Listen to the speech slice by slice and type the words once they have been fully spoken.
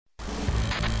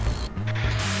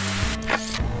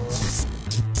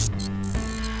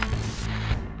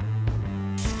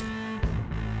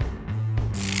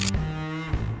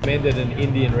recommended an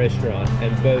Indian restaurant,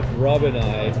 and both Rob and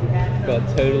I got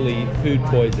totally food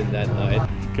poisoned that night.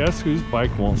 Guess whose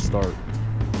bike won't start?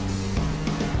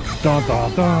 Dun,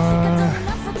 dun,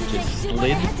 dun. It just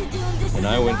slid, and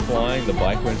I went flying, the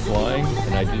bike went flying,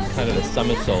 and I did kind of a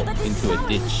somersault into a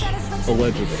ditch.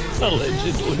 Allegedly.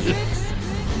 Allegedly.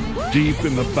 Deep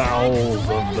in the bowels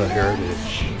of the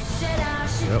heritage.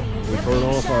 Yep, we tore it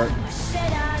all apart.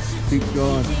 Seat's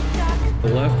gone. I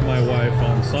left my wife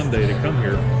on Sunday to come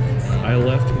here. I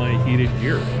left my heated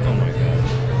gear. Oh my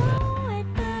gosh.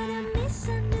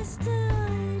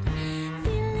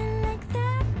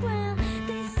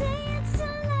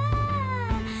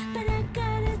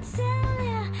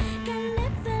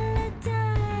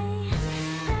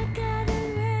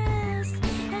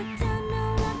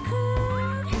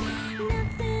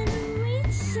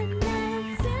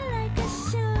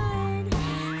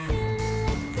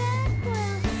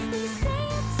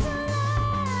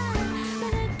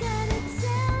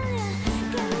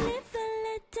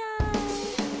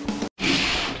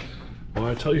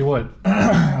 I tell you what,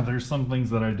 there's some things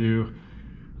that I do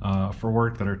for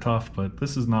work that are tough, but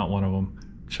this is not one of them.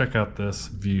 Check out this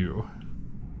view.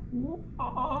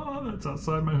 That's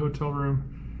outside my hotel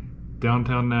room.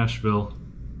 Downtown Nashville.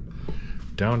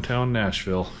 Downtown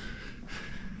Nashville.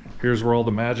 Here's where all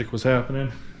the magic was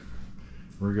happening.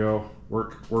 Here we go.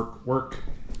 Work, work, work.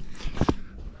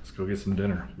 Let's go get some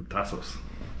dinner with Tassos.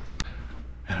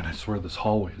 And I swear this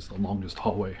hallway is the longest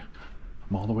hallway.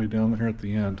 I'm all the way down there at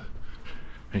the end.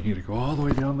 I need to go all the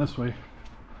way down this way.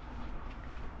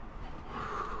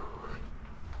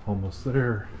 Almost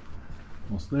there.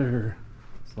 Almost there.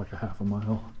 It's like a half a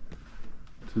mile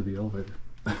to the elevator.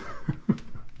 I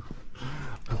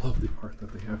love the art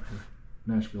that they have here.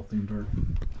 Nashville themed art.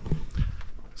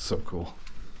 So cool.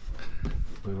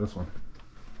 Look at this one.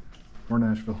 More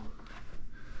Nashville.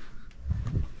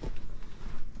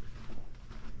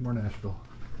 More Nashville.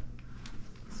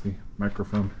 Let's see,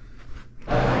 microphone.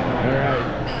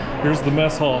 Alright, here's the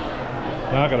mess hall.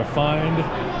 Now I gotta find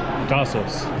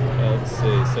Tassos. Let's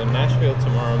see, so Nashville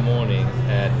tomorrow morning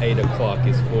at 8 o'clock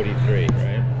is 43,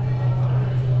 right?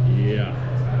 Yeah.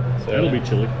 So that'll be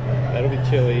chilly. That'll be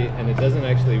chilly, and it doesn't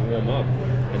actually warm up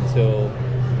until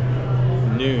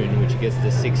noon, which gets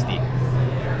to 60.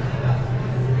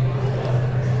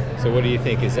 So what do you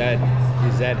think? Is that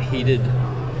heated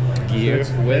gear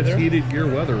weather? That's heated gear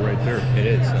weather right there. It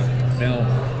is. Huh? Now,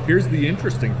 here's the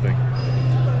interesting thing.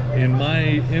 In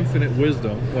my infinite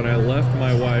wisdom, when I left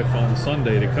my wife on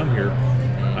Sunday to come here,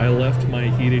 I left my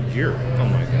heated gear. Oh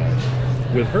my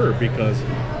gosh. With her because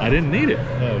I didn't need it.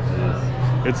 Oh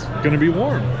jeez. It's gonna be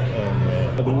warm. Oh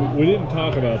man. We didn't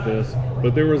talk about this,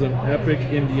 but there was an epic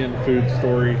Indian food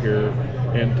story here,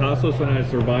 and Tassos and I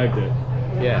survived it.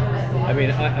 Yeah, I mean,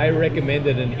 I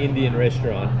recommended an Indian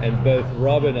restaurant, and both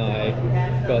Rob and I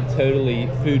got totally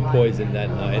food poisoned that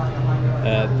night.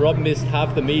 Rob missed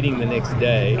half the meeting the next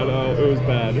day. Oh, it was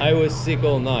bad. I was sick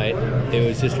all night. It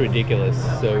was just ridiculous.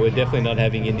 So we're definitely not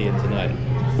having Indian tonight.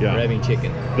 Yeah. We're having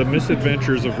chicken. The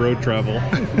misadventures of road travel.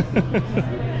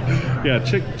 Yeah,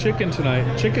 chicken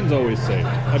tonight. Chicken's always safe.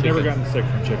 I've never gotten sick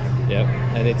from chicken. Yep,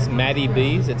 and it's Matty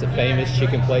B's. It's a famous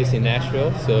chicken place in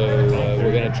Nashville, so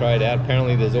we're going to try it out.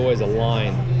 Apparently there's always a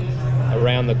line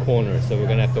around the corner, so we're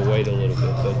going to have to wait a little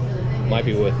bit, but it might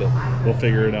be worth it. We'll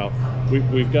figure it out.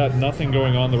 We've got nothing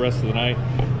going on the rest of the night.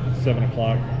 7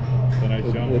 o'clock. The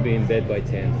night's young. We'll be in bed by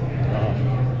 10.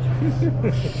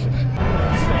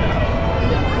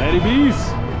 Natty B's.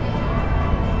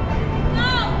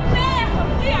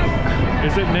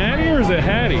 Is it Natty or is it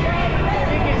Hattie? I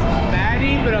think it's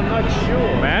Maddie, but I'm not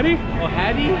sure. Maddie? Or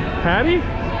Hattie? Hattie?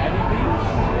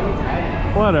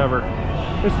 Whatever.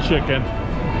 It's chicken.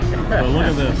 But look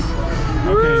at this.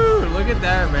 Okay. Woo, look at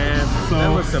that, man. So, that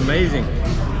looks amazing.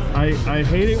 I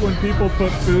hate it when people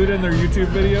put food in their YouTube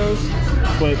videos,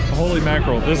 but holy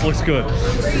mackerel, this looks good.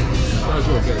 That was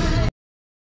real good.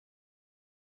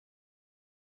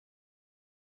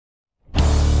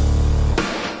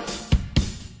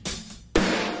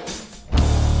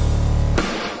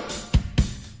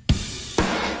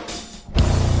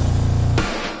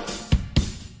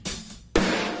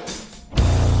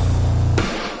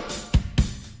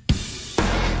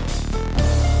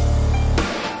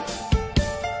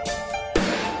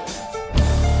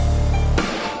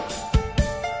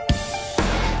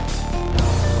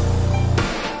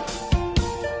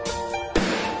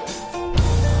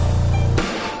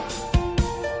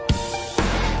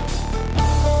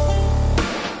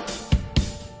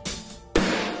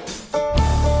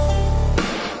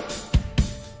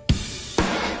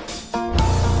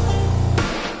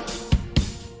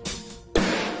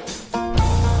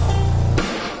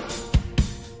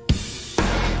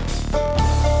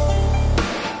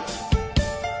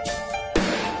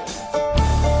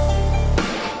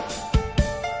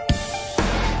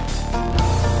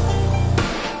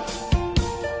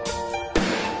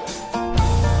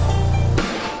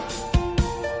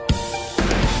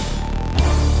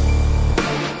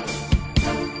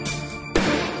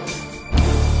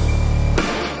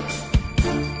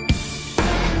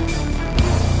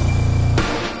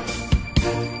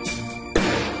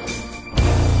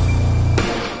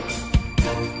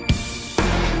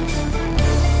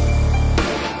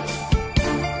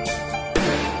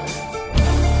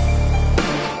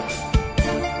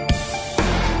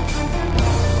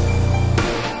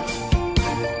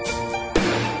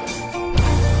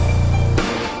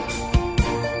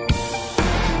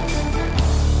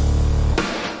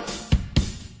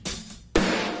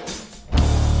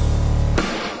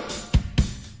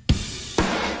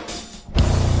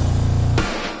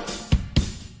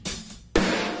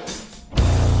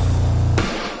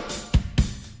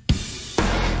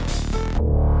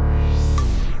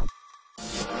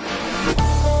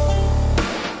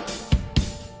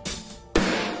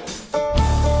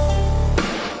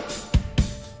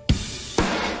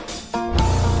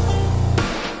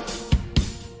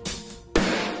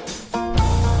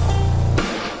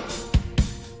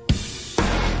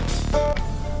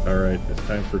 right, it's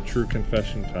time for true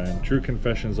confession time. True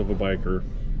confessions of a biker.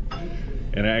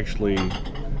 And actually,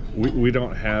 we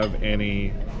don't have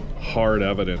any hard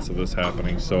evidence of this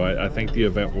happening, so I think the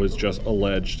event was just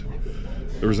alleged.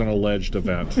 There was an alleged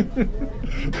event.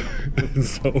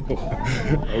 So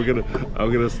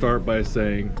I'm gonna start by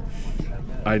saying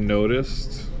I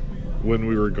noticed when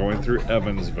we were going through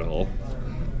Evansville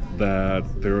that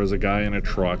there was a guy in a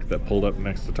truck that pulled up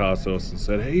next to Tassos and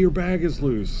said, "Hey, your bag is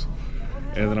loose."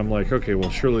 And then I'm like, okay, well,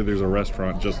 surely there's a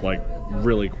restaurant just like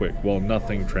really quick. Well,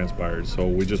 nothing transpired, so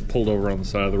we just pulled over on the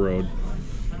side of the road.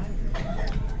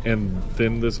 And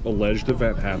then this alleged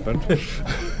event happened.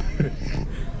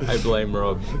 I blame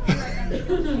Rob.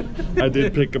 I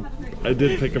did pick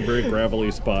a very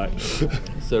gravelly spot.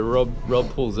 So Rob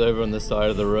pulls over on the side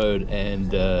of the road,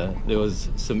 and there was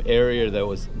some area that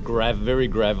was very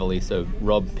gravelly. So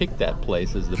Rob picked that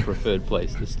place as the preferred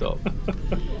place to stop.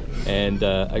 And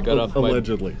I got off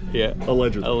allegedly.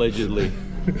 Allegedly.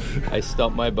 I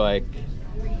stopped my bike.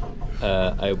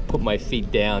 I put my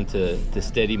feet down to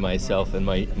steady myself, and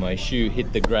my shoe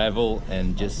hit the gravel,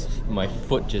 and my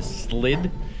foot just slid,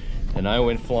 and I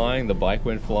went flying, the bike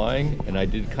went flying, and I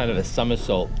did kind of a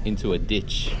somersault into a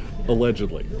ditch.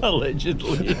 Allegedly.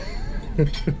 And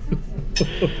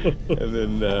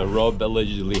then Rob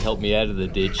allegedly helped me out of the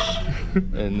ditch,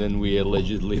 and then we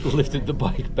allegedly lifted the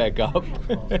bike back up.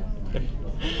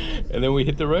 And then we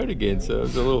hit the road again, so it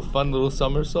was a fun little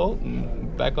somersault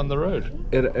and back on the road.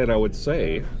 And I would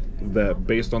say that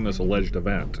based on this alleged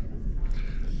event,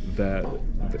 that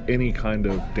any kind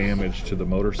of damage to the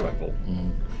motorcycle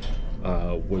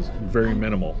was very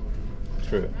minimal.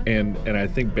 True. And I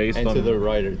think based on... And to the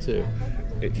rider too.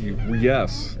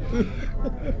 Yes.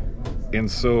 And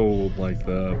so, like,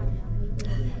 the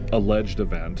alleged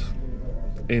event,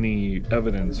 any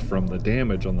evidence from the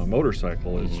damage on the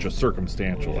motorcycle is just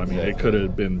circumstantial. Exactly. I mean, it could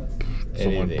have been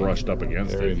someone brushed up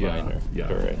against Very it. Minor. Yeah,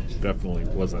 Correct. Definitely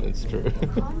wasn't. It's true.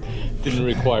 Didn't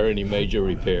require any major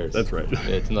repairs. That's right. Yeah,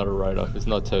 it's not a write-off. It's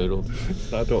not totaled.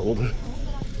 Not totaled.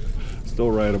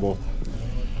 Still rideable.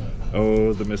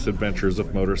 Oh, the misadventures of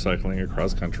motorcycling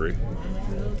across country.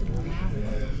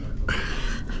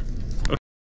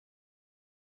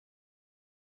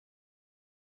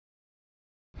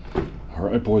 All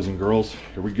right, boys and girls,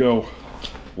 here we go.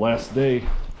 Last day.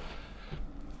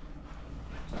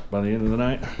 By the end of the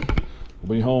night,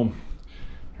 we'll be home.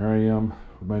 Here I am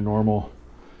with my normal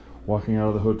walking out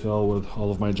of the hotel with all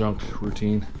of my junk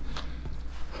routine.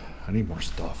 I need more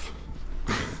stuff.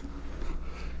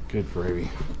 Good gravy.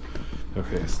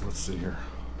 Okay, so let's see here.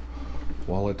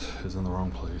 Wallet is in the wrong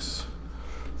place.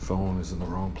 Phone is in the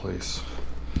wrong place.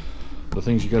 The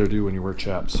things you gotta do when you wear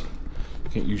chaps. You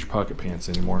can't use your pocket pants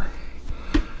anymore.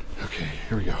 Okay,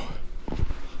 here we go.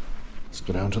 Let's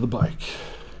go down to the bike.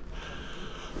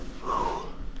 Whew.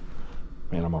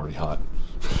 Man, I'm already hot.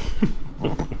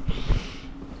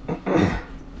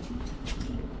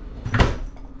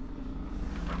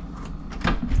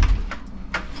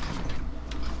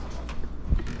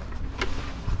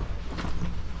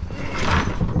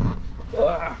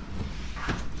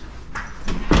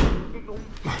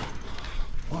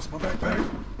 Lost my backpack.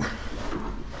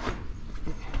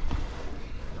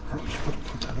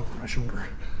 Put that over my shoulder.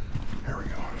 There we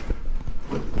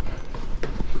go.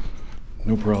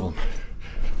 No problem.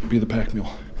 Be the pack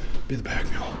mule. Be the pack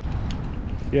mule.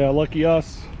 Yeah, lucky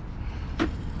us.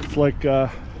 It's like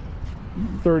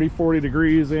 30, 40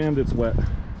 degrees and it's wet.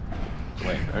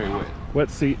 Wet, very wet. Wet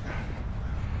seat.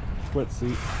 Wet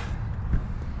seat.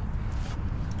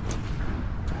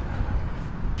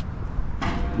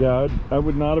 Yeah, I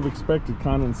would not have expected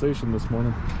condensation this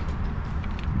morning.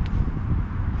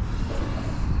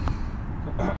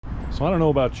 So I don't know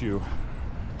about you,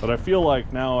 but I feel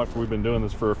like now after we've been doing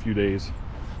this for a few days,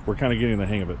 we're kind of getting the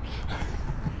hang of it.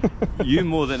 You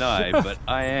more than I, but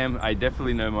I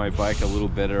definitely know my bike a little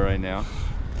better right now.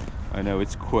 I know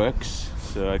its quirks,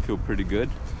 so I feel pretty good.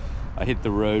 I hit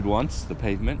the road once, the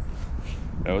pavement.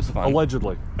 That was fun.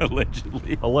 Allegedly.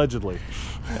 Allegedly. Allegedly.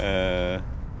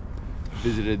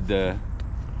 Visited the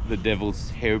Devil's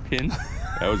Hairpin.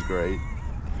 That was great.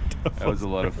 That was a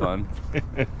lot of fun.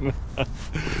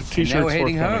 T-shirts. Now we're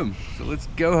heading home, so let's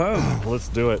go home. Let's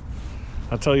do it.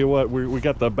 I'll tell you what, we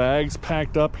got the bags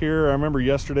packed up here. I remember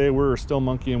yesterday we were still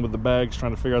monkeying with the bags,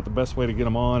 trying to figure out the best way to get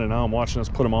them on, and now I'm watching us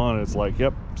put them on, and it's like,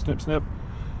 yep, snip, snip,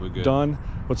 we're good. Done.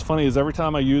 What's funny is every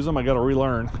time I use them, I got to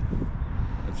relearn.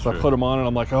 That's so true. I put them on, and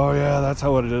I'm like, oh yeah, that's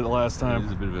how I did it last time.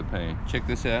 It's a bit of a pain. Check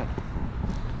this out.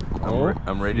 Oh,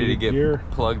 I'm ready to get gear.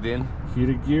 Plugged in.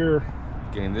 Heated gear.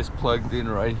 Getting this plugged in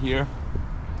right here.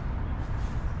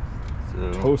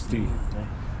 So, Toasty.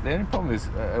 The only problem is,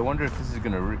 I wonder if this is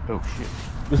gonna oh shit.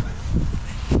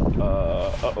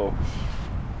 Uh-oh.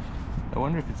 I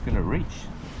wonder if it's gonna reach.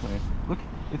 Look,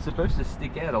 it's supposed to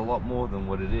stick out a lot more than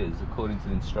what it is. According to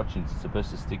the instructions, it's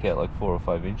supposed to stick out like 4 or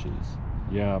 5 inches.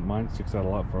 Yeah, mine sticks out a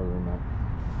lot farther than that.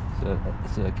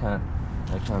 So I can't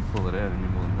pull it out any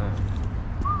more than that.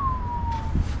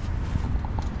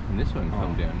 And this won't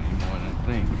come down anymore, I don't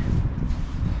think.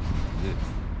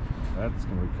 That's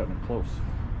gonna be cutting it close.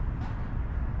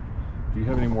 Do you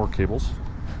have any more cables?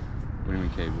 What do you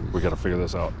mean cables? We gotta figure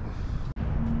this out.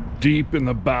 Deep in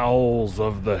the bowels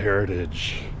of the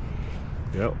Heritage.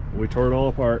 Yep, we tore it all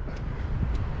apart.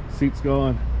 Seat's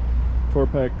gone, tour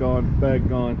pack gone, bag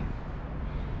gone.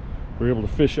 We were able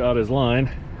to fish out his line.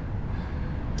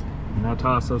 Now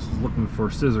Tassos is looking for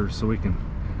scissors so we can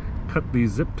cut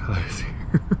these zip ties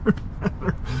here.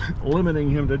 Limiting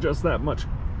him to just that much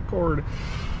cord.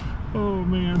 Oh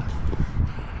man.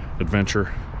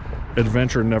 Adventure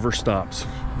never stops.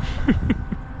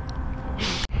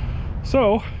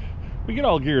 So we get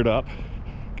all geared up,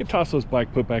 get Tassos'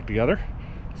 bike put back together.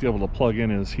 He's able to plug in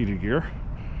his heated gear,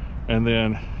 and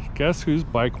then guess whose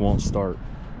bike won't start?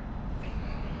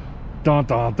 Dun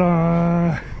dun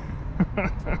dun.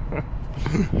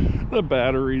 The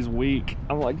battery's weak.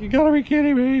 I'm like, you gotta be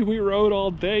kidding me. We rode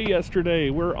all day yesterday.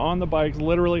 We're on the bikes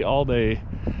literally all day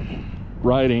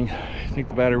riding. I think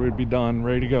the battery would be done,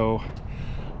 ready to go.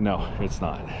 No, it's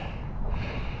not.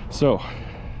 So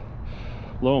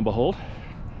lo and behold,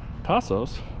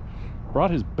 Tassos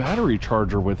brought his battery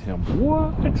charger with him.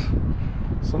 What?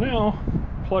 So now,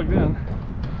 plugged in,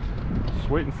 just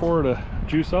waiting for it to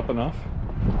juice up enough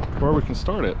where we can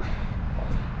start it.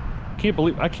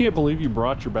 I can't believe you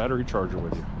brought your battery charger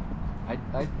with you. I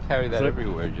carry that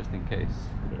everywhere just in case.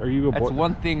 Are you a boy? That's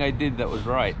one thing I did that was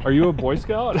right. Are you a Boy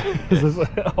Scout? Is this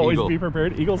always Eagle. Be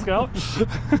prepared? Eagle Scout?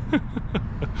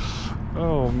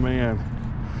 Oh man.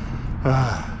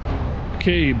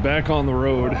 Okay, back on the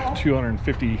road.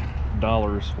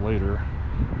 $250 later.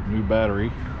 New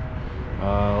battery.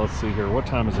 Let's see here. What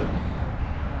time is it?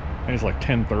 I think it's like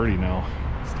 10:30 now.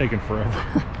 It's taking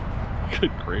forever.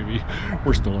 Good gravy.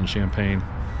 We're still in Champaign.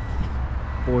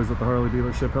 Boys at the Harley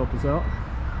dealership helped us out.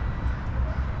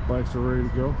 Bikes are ready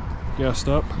to go. Gassed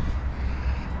up.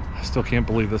 I still can't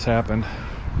believe this happened.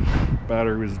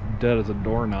 Battery was dead as a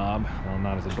doorknob. Well,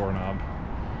 not as a doorknob.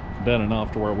 Dead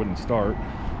enough to where it wouldn't start.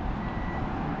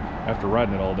 After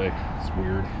riding it all day. It's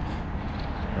weird.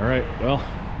 Alright, well,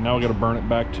 now we gotta burn it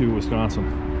back to Wisconsin.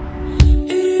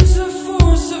 It is a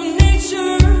force of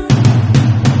nature.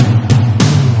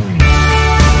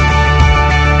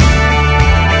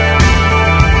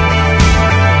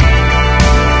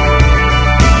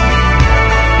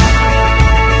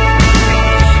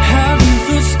 Have you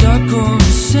feel stuck on the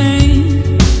same